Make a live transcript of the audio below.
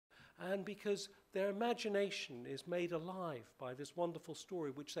and because their imagination is made alive by this wonderful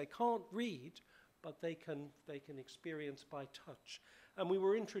story, which they can't read, but they can experience by touch. And we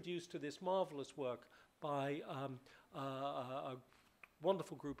were introduced to this marvelous work by a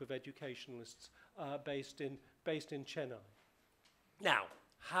wonderful group of educationalists based in Chennai. Now,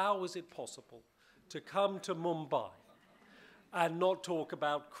 how is it possible to come to Mumbai and not talk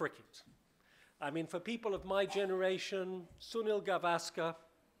about cricket? I mean, for people of my generation, Sunil Gavaskar,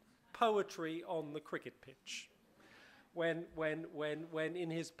 poetry on the cricket pitch, when in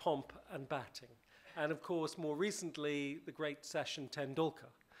his pomp and batting. And of course, more recently, the great Sachin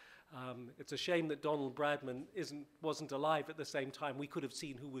Tendulkar. It's a shame that Donald Bradman wasn't alive at the same time. We could have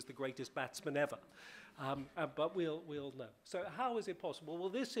seen who was the greatest batsman ever. But we'll know. So how is it possible? Well,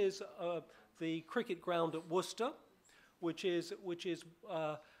 this is the cricket ground at Worcester, which is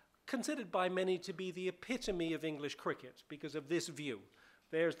considered by many to be the epitome of English cricket because of this view.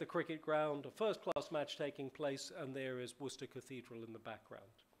 There's the cricket ground, a first-class match taking place, and there is Worcester Cathedral in the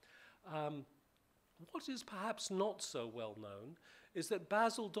background. What is perhaps not so well known is that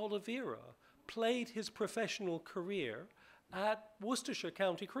Basil d'Oliveira played his professional career at Worcestershire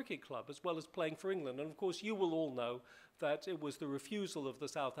County Cricket Club, as well as playing for England. And of course, you will all know that it was the refusal of the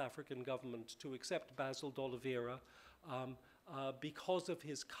South African government to accept Basil d'Oliveira because of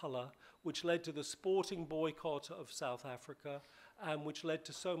his colour, which led to the sporting boycott of South Africa, and which led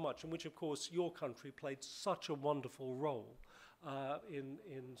to so much, and which of course your country played such a wonderful role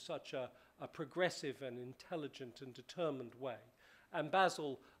in such a progressive and intelligent and determined way. And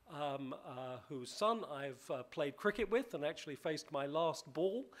Basil, whose son I've played cricket with and actually faced my last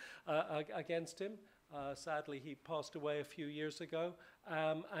ball against him. Sadly, he passed away a few years ago.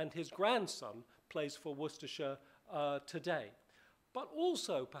 And his grandson plays for Worcestershire today. But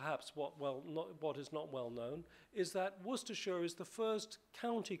also, perhaps what is not well known, is that Worcestershire is the first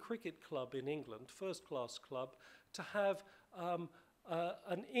county cricket club in England, first-class club, to have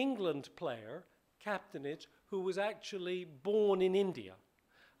an England player captain it who was actually born in India.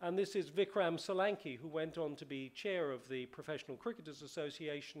 And this is Vikram Solanki, who went on to be chair of the Professional Cricketers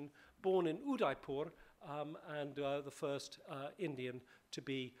Association, born in Udaipur, and the first Indian to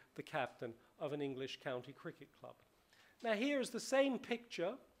be the captain of an English county cricket club. Now here's the same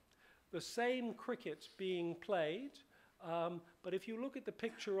picture, the same cricket being played, but if you look at the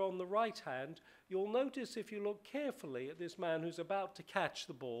picture on the right hand, you'll notice if you look carefully at this man who's about to catch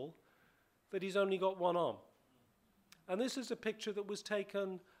the ball, that he's only got one arm. And this is a picture that was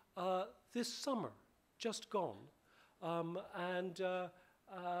taken this summer, just gone.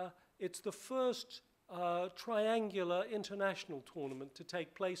 It's the first triangular international tournament to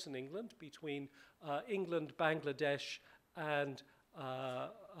take place in England between England, Bangladesh, and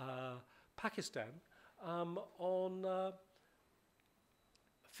Pakistan on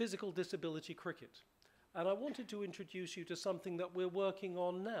physical disability cricket. And I wanted to introduce you to something that we're working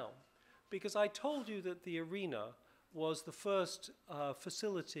on now, because I told you that the arena was the first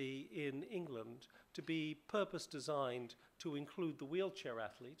facility in England to be purpose designed to include the wheelchair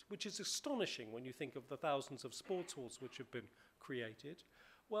athlete, which is astonishing when you think of the thousands of sports halls which have been created.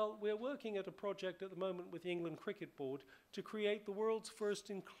 Well, we're working at a project at the moment with the England Cricket Board to create the world's first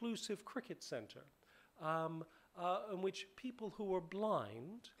inclusive cricket centre, in which people who are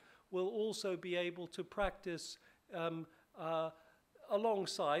blind will also be able to practice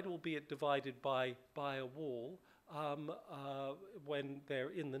alongside, albeit divided by a wall, when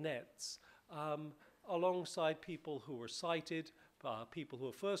they're in the nets, alongside people who are sighted, people who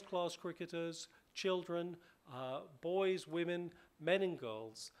are first-class cricketers, children, boys, women, men and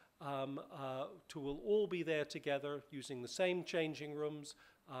girls, who will all be there together using the same changing rooms,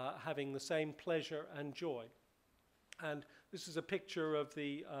 having the same pleasure and joy. And this is a picture of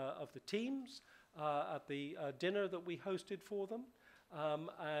the teams at the dinner that we hosted for them,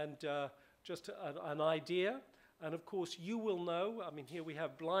 just an idea. And of course, you will know, I mean, here we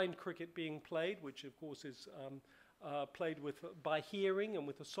have blind cricket being played, which of course is played by hearing and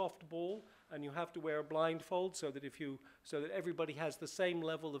with a soft ball, and you have to wear a blindfold so that everybody has the same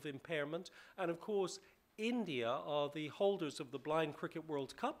level of impairment. And of course, India are the holders of the Blind Cricket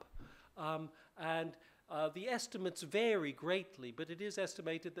World Cup, the estimates vary greatly, but it is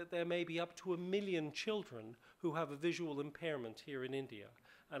estimated that there may be up to 1 million children who have a visual impairment here in India.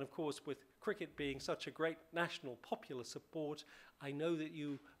 And of course, with cricket being such a great national popular sport, I know that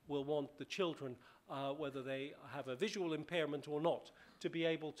you will want the children, whether they have a visual impairment or not, to be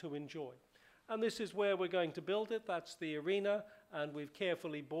able to enjoy. And this is where we're going to build it. That's the arena, and we've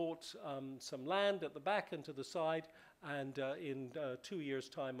carefully bought some land at the back and to the side, and in 2 years'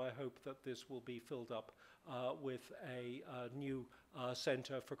 time, I hope that this will be filled up with a new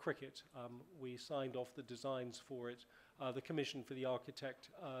centre for cricket. We signed off the designs for it, the commission for the architect,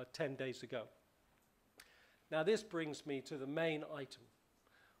 10 days ago. Now this brings me to the main item,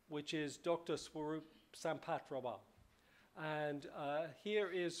 which is Dr Swaroop Sampat Rawal. And here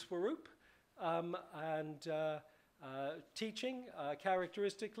is Swaroop teaching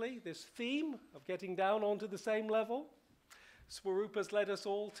characteristically this theme of getting down onto the same level. Swaroop has led us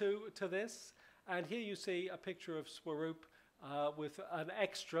all to this. And here you see a picture of Swaroop with an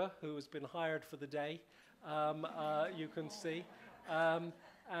extra who has been hired for the day, you can see.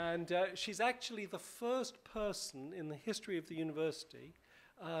 And she's actually the first person in the history of the university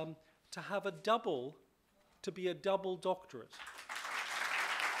to have a double, to be a double doctorate.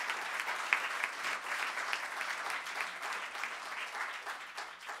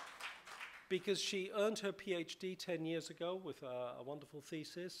 Because she earned her PhD 10 years ago with a wonderful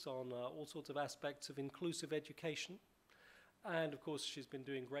thesis on all sorts of aspects of inclusive education. And of course, she's been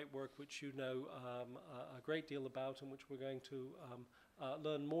doing great work, which you know a great deal about, and which we're going to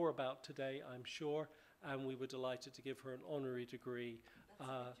learn more about today, I'm sure. And we were delighted to give her an honorary degree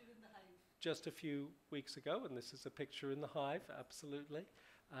just a few weeks ago. And this is a picture in the Hive, absolutely.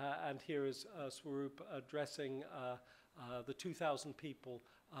 And here is Swaroop addressing the 2,000 people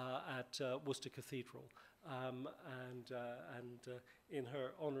at Worcester Cathedral, and in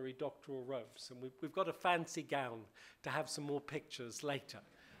her honorary doctoral robes. And we've got a fancy gown to have some more pictures later.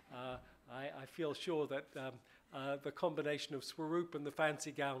 I feel sure that the combination of Swaroop and the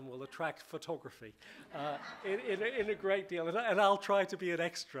fancy gown will attract photography in a great deal. And I'll try to be an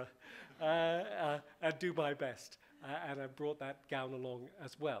extra and do my best. And I brought that gown along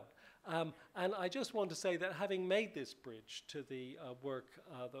as well. And I just want to say that having made this bridge to the work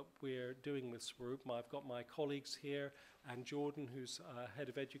that we're doing with Swaroop, I've got my colleagues here, and Jordan, who's head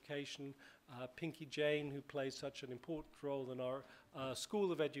of education, Pinky Jane, who plays such an important role in our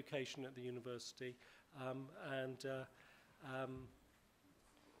School of Education at the university,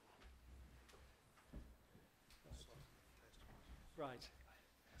 right.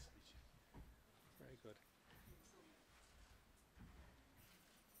 Very good.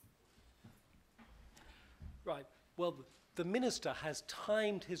 Right. Well, the minister has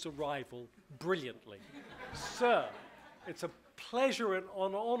timed his arrival brilliantly. Sir, it's a pleasure and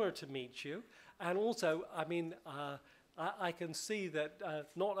an honor to meet you. And also, I mean, I can see that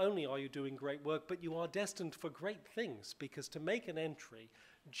not only are you doing great work, but you are destined for great things, because to make an entry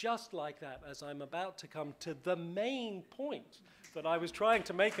just like that, as I'm about to come to the main point that I was trying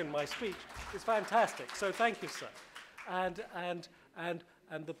to make in my speech, is fantastic. So thank you, sir.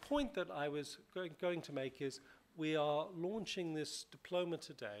 And the point that I was going to make is we are launching this diploma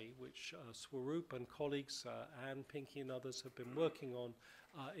today, which Swaroop and colleagues, Anne, Pinky and others have been working on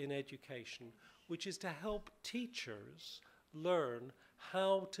in education, which is to help teachers learn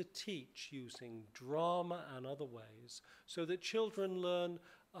how to teach using drama and other ways so that children learn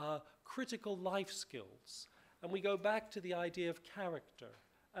critical life skills. And we go back to the idea of character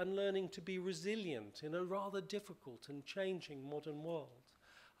and learning to be resilient in a rather difficult and changing modern world.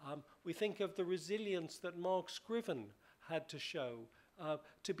 We think of the resilience that Mark Scriven had to show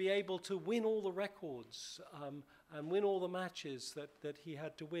to be able to win all the records and win all the matches that he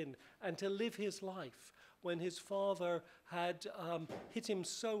had to win, and to live his life when his father had hit him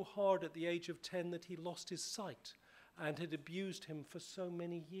so hard at the age of 10 that he lost his sight and had abused him for so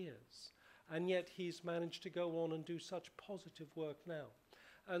many years. And yet he's managed to go on and do such positive work now.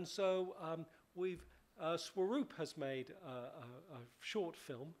 And so Swaroop has made a short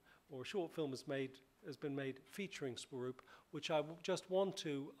film, or a short film has been made featuring Swaroop, which I just want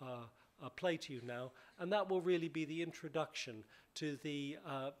to play to you now, and that will really be the introduction to the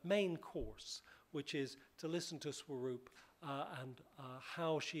main course, which is to listen to Swaroop and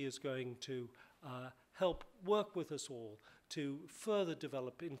how she is going to help work with us all to further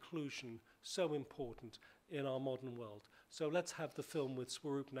develop inclusion, so important in our modern world. So let's have the film with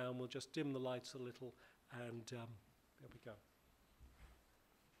Swaroop now, and we'll just dim the lights a little, and there we go.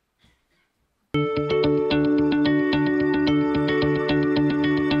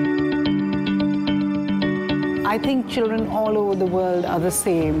 I think children all over the world are the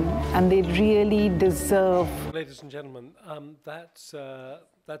same, and they really deserve. Ladies and gentlemen, that's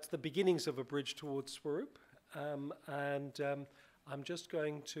the beginnings of a bridge towards Swaroop, I'm just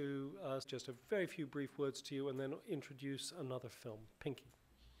going to just a very few brief words to you, and then introduce another film. Pinky.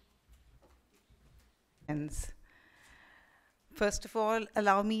 First of all,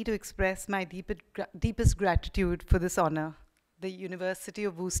 allow me to express my deepest gratitude for this honor the University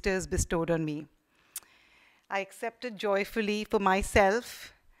of Worcester has bestowed on me. I accept it joyfully for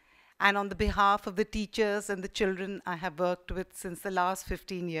myself and on the behalf of the teachers and the children I have worked with since the last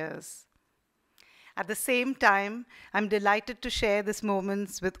 15 years. At the same time, I'm delighted to share these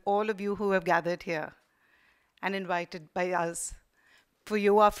moments with all of you who have gathered here and invited by us. For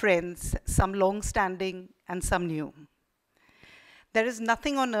you are friends, some long-standing and some new. There is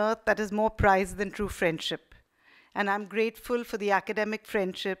nothing on earth that is more prized than true friendship, and I'm grateful for the academic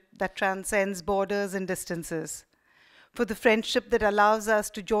friendship that transcends borders and distances, for the friendship that allows us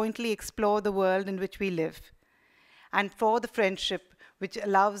to jointly explore the world in which we live, and for the friendship which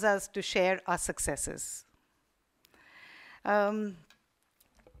allows us to share our successes.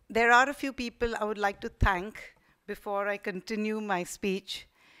 There are a few people I would like to thank before I continue my speech,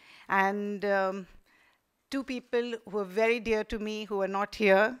 and two people who are very dear to me who are not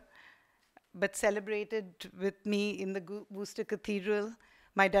here, but celebrated with me in the Worcester Cathedral,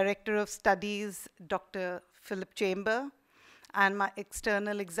 my Director of Studies, Dr. Philip Chamber, and my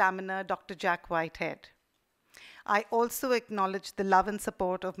external examiner, Dr. Jack Whitehead. I also acknowledge the love and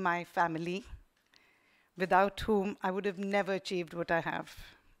support of my family, without whom I would have never achieved what I have.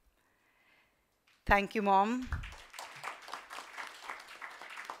 Thank you, Mom.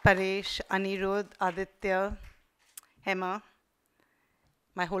 Paresh, Anirudh, Aditya, Hema,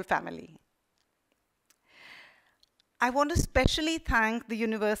 my whole family. I want to specially thank the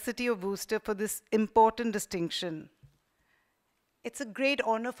University of Worcester for this important distinction. It's a great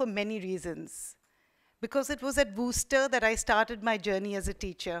honor for many reasons, because it was at Worcester that I started my journey as a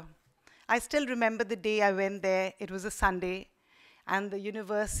teacher. I still remember the day I went there. It was a Sunday, and the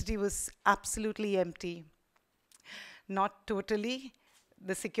university was absolutely empty. Not totally.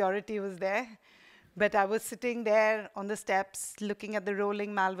 The security was there, but I was sitting there on the steps looking at the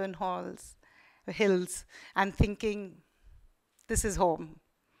rolling Malvern hills and thinking, this is home.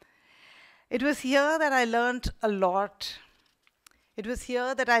 It was here that I learned a lot. It was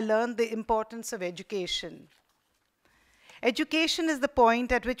here that I learned the importance of education. Education is the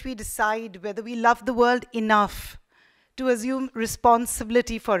point at which we decide whether we love the world enough to assume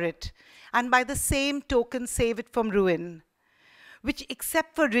responsibility for it, and by the same token save it from ruin, which,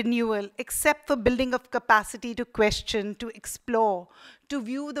 except for renewal, except for building of capacity to question, to explore, to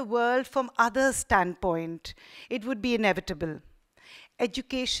view the world from others' standpoint, it would be inevitable.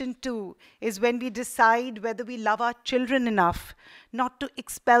 Education, too, is when we decide whether we love our children enough not to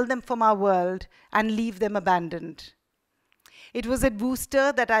expel them from our world and leave them abandoned. It was at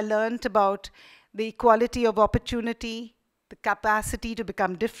Worcester that I learned about the equality of opportunity, the capacity to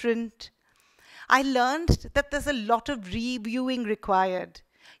become different. I learned that there's a lot of reviewing required,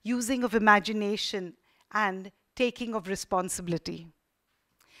 using of imagination, and taking of responsibility.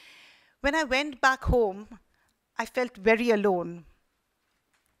 When I went back home, I felt very alone.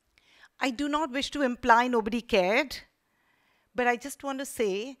 I do not wish to imply nobody cared, but I just want to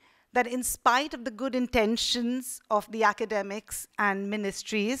say that in spite of the good intentions of the academics and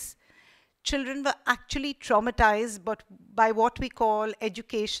ministries, children were actually traumatized by what we call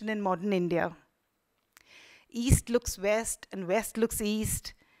education in modern India. East looks west and west looks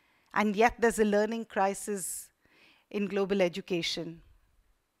east, and yet there's a learning crisis in global education.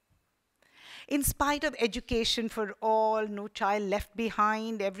 In spite of education for all, no child left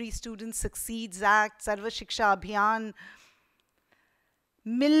behind, every student succeeds act, Sarva Shiksha Abhiyan,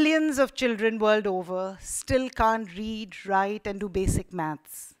 millions of children world over still can't read, write, and do basic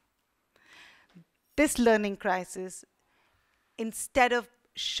maths. This learning crisis, instead of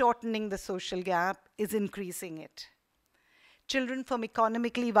shortening the social gap, is increasing it. Children from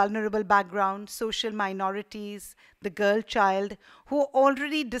economically vulnerable backgrounds, social minorities, the girl child, who are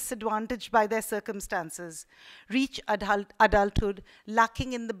already disadvantaged by their circumstances, reach adulthood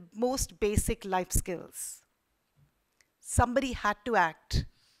lacking in the most basic life skills. Somebody had to act.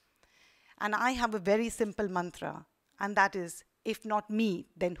 And I have a very simple mantra, and that is, if not me,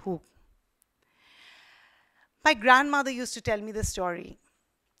 then who? My grandmother used to tell me the story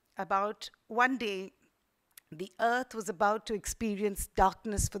about one day the earth was about to experience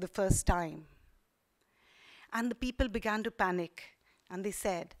darkness for the first time. And the people began to panic, and they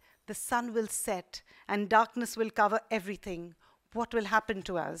said, the sun will set and darkness will cover everything. What will happen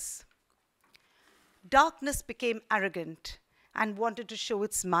to us? Darkness became arrogant and wanted to show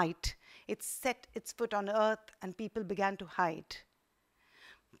its might. It set its foot on earth and people began to hide.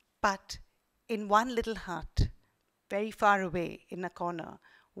 But in one little hut, very far away in a corner,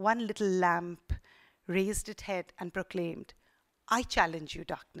 one little lamp raised its head and proclaimed, I challenge you,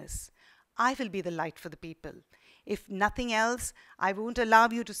 darkness. I will be the light for the people. If nothing else, I won't allow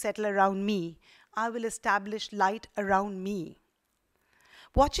you to settle around me. I will establish light around me.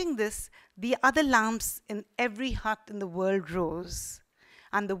 Watching this, the other lamps in every hut in the world rose,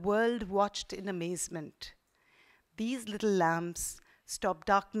 and the world watched in amazement. These little lamps stop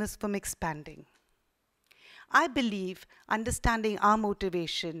darkness from expanding. I believe, understanding our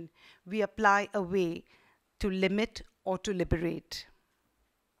motivation, we apply a way to limit or to liberate.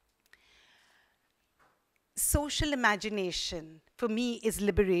 Social imagination, for me, is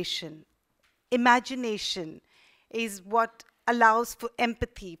liberation. Imagination is what allows for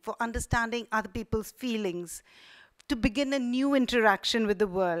empathy, for understanding other people's feelings, to begin a new interaction with the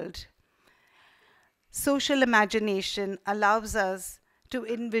world. Social imagination allows us to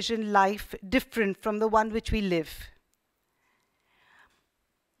envision life different from the one which we live.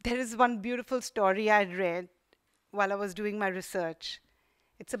 There is one beautiful story I read while I was doing my research.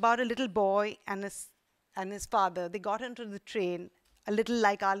 It's about a little boy and his father. They got into the train, a little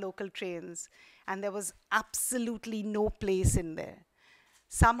like our local trains, and there was absolutely no place in there.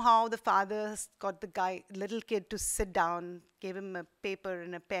 Somehow the father got the little kid to sit down, gave him a paper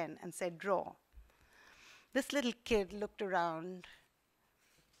and a pen and said, "Draw." This little kid looked around,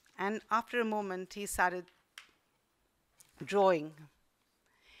 and after a moment he started drawing.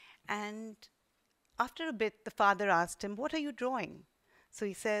 And after a bit, the father asked him, "What are you drawing?" So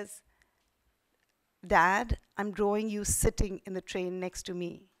he says, "Dad, I'm drawing you sitting in the train next to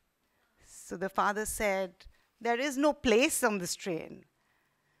me." So the father said, "There is no place on this train."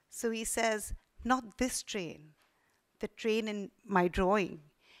 So he says, "Not this train, the train in my drawing.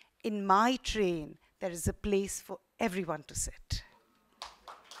 In my train, there is a place for everyone to sit."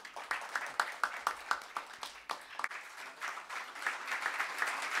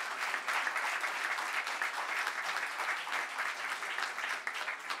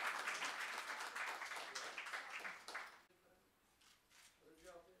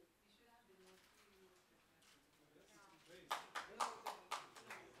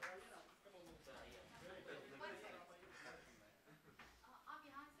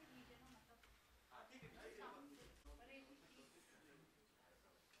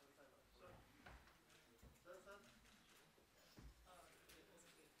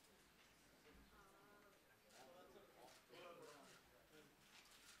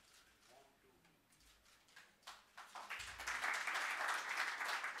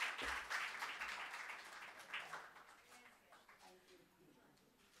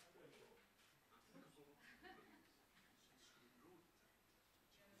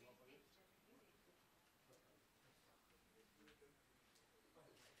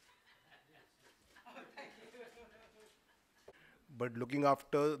 But looking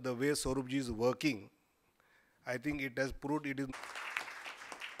after the way Swaroopji is working, I think it has proved it is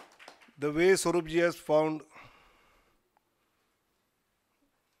the way Swaroopji has found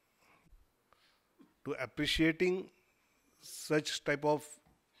to appreciating such type of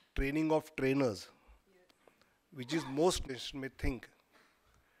training of trainers, which is most may think.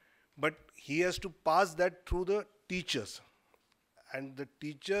 But he has to pass that through the teachers. And the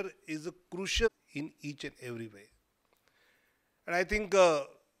teacher is a crucial in each and every way. And I think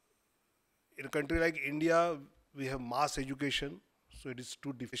in a country like India, we have mass education, so it is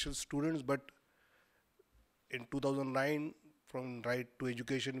too difficult students, but in 2009, from right to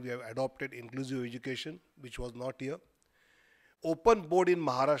education, we have adopted inclusive education, which was not here. Open board in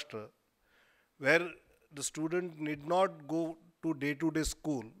Maharashtra, where the student need not go to day-to-day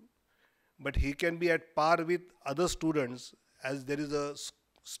school, but he can be at par with other students, as there is a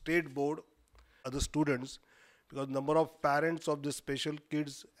state board, other students, because number of parents of the special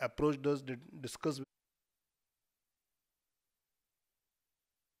kids approached us, discussed.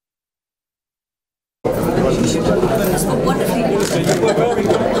 Wonderfully.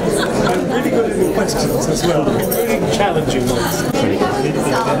 And really good in questions as well, really challenging ones.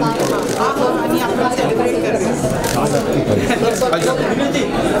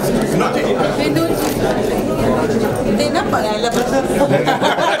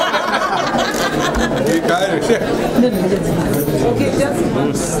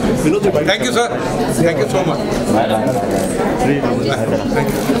 Thank you, sir. Thank you so much.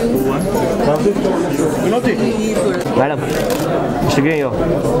 Madam, Mr. Green, yo.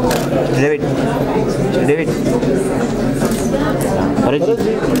 David. David. Paresh.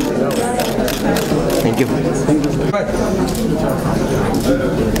 Thank you.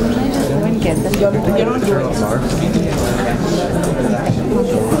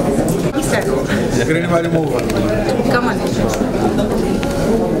 Come on.